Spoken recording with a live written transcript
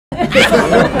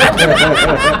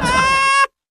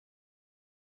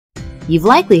You've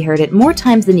likely heard it more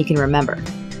times than you can remember.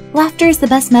 Laughter is the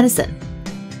best medicine.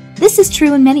 This is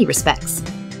true in many respects,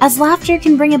 as laughter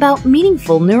can bring about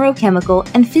meaningful neurochemical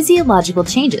and physiological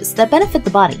changes that benefit the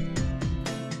body.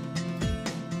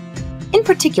 In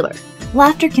particular,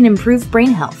 laughter can improve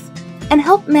brain health and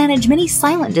help manage many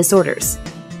silent disorders,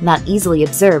 not easily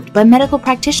observed by medical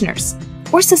practitioners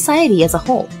or society as a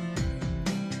whole.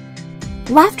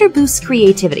 Laughter boosts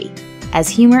creativity, as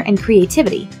humor and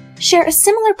creativity share a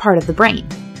similar part of the brain.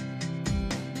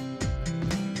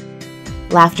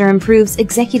 Laughter improves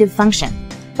executive function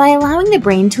by allowing the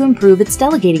brain to improve its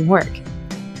delegating work.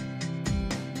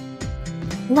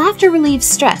 Laughter relieves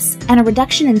stress, and a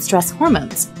reduction in stress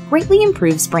hormones greatly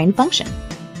improves brain function.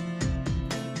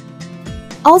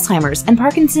 Alzheimer's and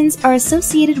Parkinson's are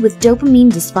associated with dopamine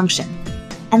dysfunction,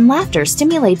 and laughter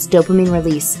stimulates dopamine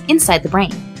release inside the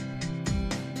brain.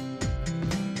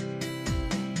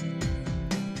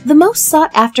 The most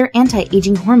sought-after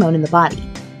anti-aging hormone in the body,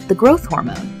 the growth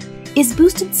hormone, is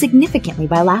boosted significantly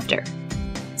by laughter.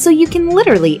 So you can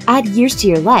literally add years to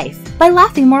your life by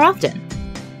laughing more often.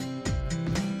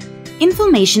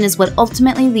 Inflammation is what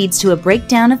ultimately leads to a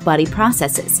breakdown of body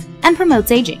processes and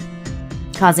promotes aging,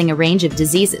 causing a range of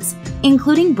diseases,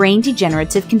 including brain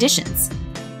degenerative conditions.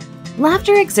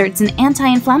 Laughter exerts an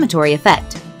anti-inflammatory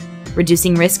effect,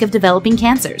 reducing risk of developing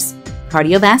cancers,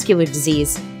 cardiovascular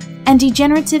disease, and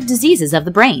degenerative diseases of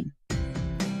the brain.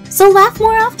 So laugh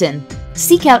more often.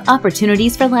 Seek out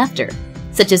opportunities for laughter,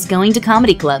 such as going to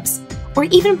comedy clubs, or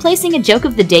even placing a joke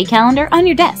of the day calendar on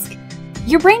your desk.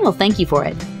 Your brain will thank you for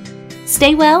it.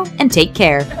 Stay well and take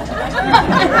care.